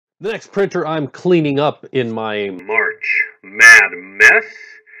The next printer I'm cleaning up in my March MadMess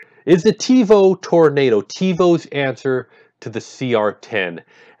is the TEVO Tornado, TEVO's answer to the CR10.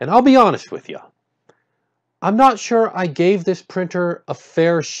 And I'll be honest with you, I'm not sure I gave this printer a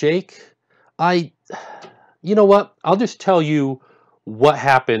fair shake. You know what? I'll just tell you what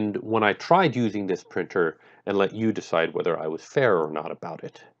happened when I tried using this printer and let you decide whether I was fair or not about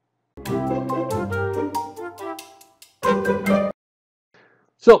it.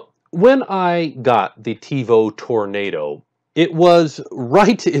 So, when I got the TEVO Tornado, it was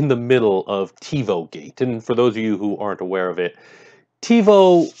right in the middle of TEVO Gate. And for those of you who aren't aware of it,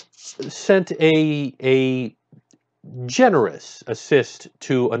 TEVO sent a generous assist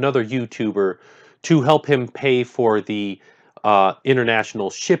to another YouTuber to help him pay for the international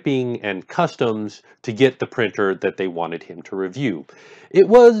shipping and customs to get the printer that they wanted him to review. It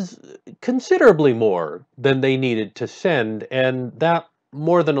was considerably more than they needed to send, and that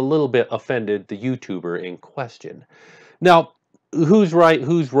more than a little bit offended the YouTuber in question. Now, who's right,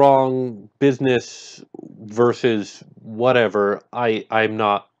 who's wrong, business versus whatever, I'm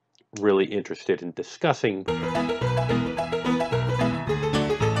not really interested in discussing. The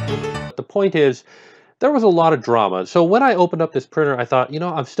point is, there was a lot of drama. So when I opened up this printer, I thought, you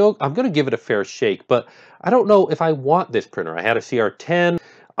know, I'm going to give it a fair shake, but I don't know if I want this printer. I had a CR10.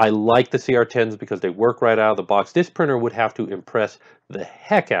 I like the CR10s because they work right out of the box. This printer would have to impress the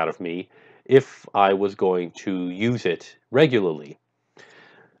heck out of me if I was going to use it regularly.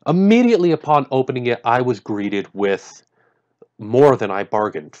 Immediately upon opening it, I was greeted with more than I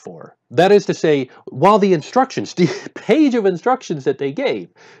bargained for. That is to say, while the instructions, the page of instructions that they gave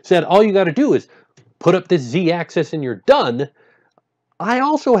said all you got to do is put up this Z-axis and you're done, I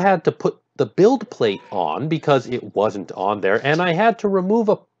also had to put the build plate on because it wasn't on there, and I had to remove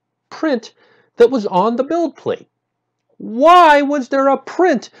a print that was on the build plate. Why was there a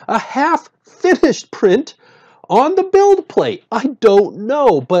print, a half-finished print, on the build plate? I don't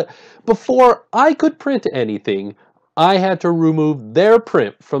know, but before I could print anything, I had to remove their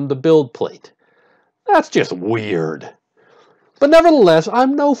print from the build plate. That's just weird. But nevertheless,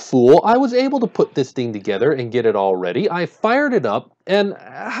 I'm no fool. I was able to put this thing together and get it all ready. I fired it up, and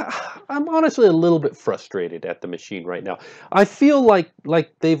I'm honestly a little bit frustrated at the machine right now. I feel like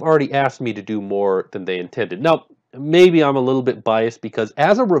they've already asked me to do more than they intended. Now, maybe I'm a little bit biased because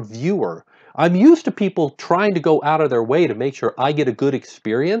as a reviewer, I'm used to people trying to go out of their way to make sure I get a good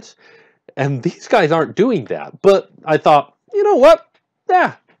experience, and these guys aren't doing that. But I thought, you know what?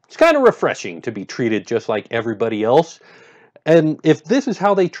 Yeah, it's kind of refreshing to be treated just like everybody else. And if this is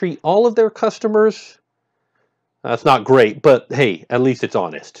how they treat all of their customers, that's not great, but hey, at least it's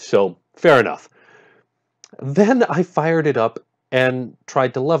honest, so fair enough. Then I fired it up and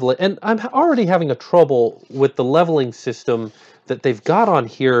tried to level it, and I'm already having a trouble with the leveling system that they've got on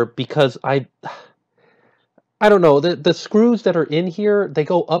here because I don't know, the screws that are in here, they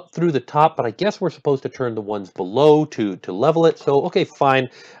go up through the top, but I guess we're supposed to turn the ones below to level it, so okay, fine,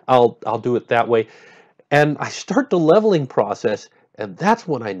 I'll do it that way. And I start the leveling process, and that's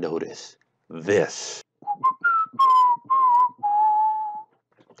when I notice this.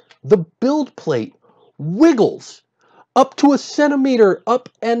 The build plate wiggles up to 1 centimeter up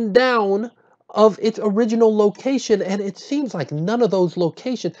and down of its original location, and it seems like none of those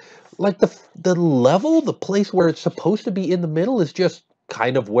locations, like the level, the place where it's supposed to be in the middle is just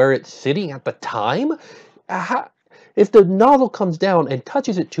kind of where it's sitting at the time. If the nozzle comes down and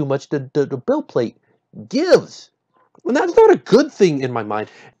touches it too much, the build plate gives. And that's not a good thing in my mind.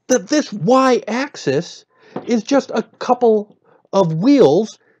 That this y-axis is just a couple of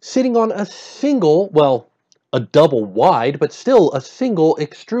wheels sitting on a single, well, a double wide, but still a single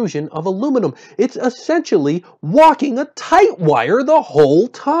extrusion of aluminum. It's essentially walking a tight wire the whole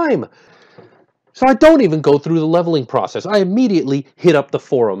time. So I don't even go through the leveling process. I immediately hit up the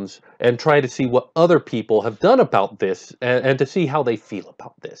forums and try to see what other people have done about this and to see how they feel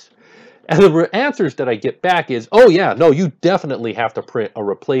about this. And the answers that I get back is, oh yeah, no, you definitely have to print a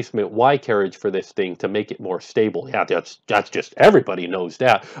replacement Y carriage for this thing to make it more stable. Yeah, that's just, everybody knows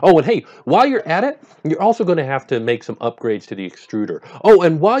that. Oh, and hey, while you're at it, you're also going to have to make some upgrades to the extruder. Oh,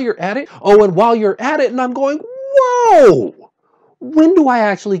 and while you're at it, and I'm going, whoa! When do I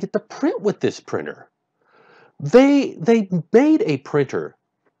actually get to print with this printer? They made a printer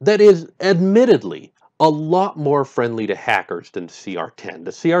that is admittedly a lot more friendly to hackers than the CR10. The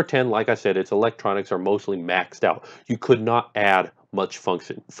CR10, like I said, its electronics are mostly maxed out. You could not add much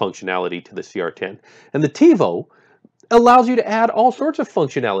functionality to the CR10. And the TEVO allows you to add all sorts of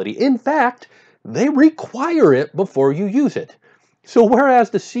functionality. In fact, they require it before you use it. So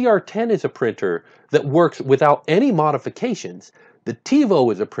whereas the CR10 is a printer that works without any modifications, The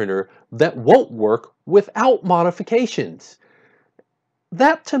TEVO is a printer that won't work without modifications.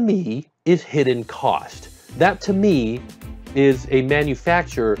 That to me is hidden cost. That to me is a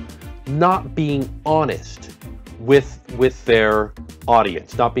manufacturer not being honest with their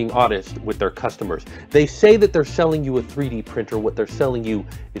audience, not being honest with their customers. They say that they're selling you a 3D printer. What they're selling you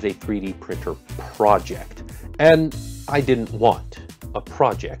is a 3D printer project. And I didn't want a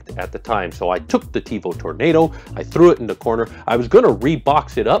project at the time, so I took the TEVO Tornado, I threw it in the corner. I was going to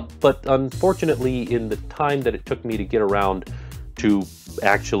rebox it up, but unfortunately, in the time that it took me to get around to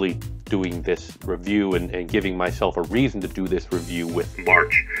actually doing this review and giving myself a reason to do this review with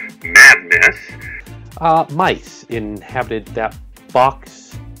March MadMess, mice inhabited that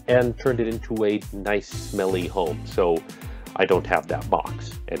box and turned it into a nice smelly home. So I don't have that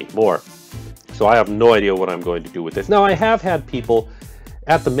box anymore. So I have no idea what I'm going to do with this. Now, I have had people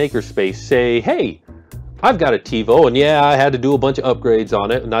at the makerspace say, hey, I've got a TEVO, and yeah, I had to do a bunch of upgrades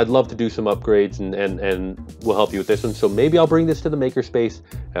on it, and I'd love to do some upgrades, and we'll help you with this one. So maybe I'll bring this to the makerspace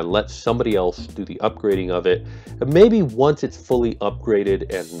and let somebody else do the upgrading of it. And maybe once it's fully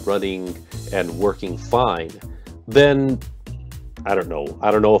upgraded and running and working fine, then I don't know.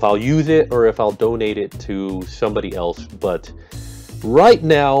 I don't know if I'll use it or if I'll donate it to somebody else. But right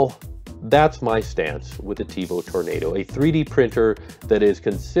now, that's my stance with the TEVO Tornado, a 3D printer that is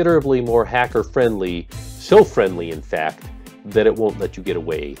considerably more hacker friendly, so friendly in fact, that it won't let you get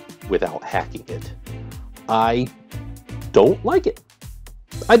away without hacking it. I don't like it.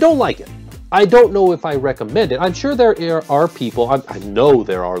 I don't like it. I don't know if I recommend it. I'm sure there are people, I know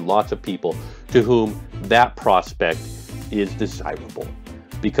there are lots of people to whom that prospect is desirable,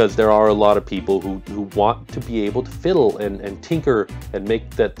 because there are a lot of people who want to be able to fiddle and tinker and make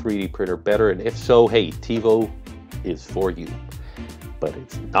that 3D printer better. And if so, hey, TEVO is for you, but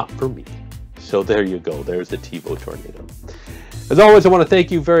it's not for me. So there you go. There's the TEVO Tornado. As always, I want to thank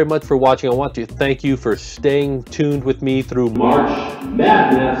you very much for watching. I want to thank you for staying tuned with me through March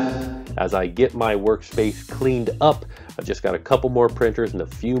MadMess as I get my workspace cleaned up. I've just got a couple more printers and a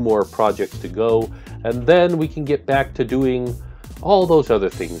few more projects to go, and then we can get back to doing all those other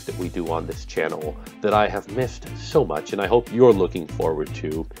things that we do on this channel that I have missed so much, and I hope you're looking forward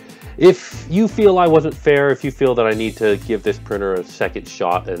to. If you feel I wasn't fair, if you feel that I need to give this printer a second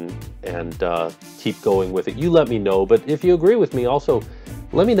shot and keep going with it, you let me know. But if you agree with me, also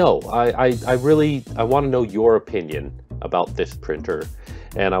let me know. I want to know your opinion about this printer,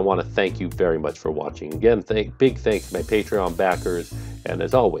 and I want to thank you very much for watching. Again, big thanks to my Patreon backers, and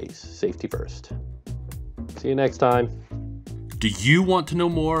as always, safety first. See you next time. Do you want to know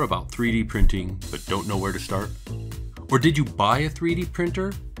more about 3D printing but don't know where to start? Or did you buy a 3D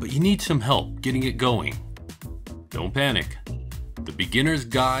printer but you need some help getting it going? Don't panic. The Beginner's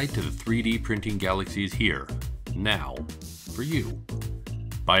Guide to the 3D Printing Galaxy is here, now, for you.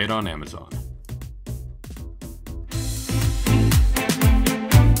 Buy it on Amazon.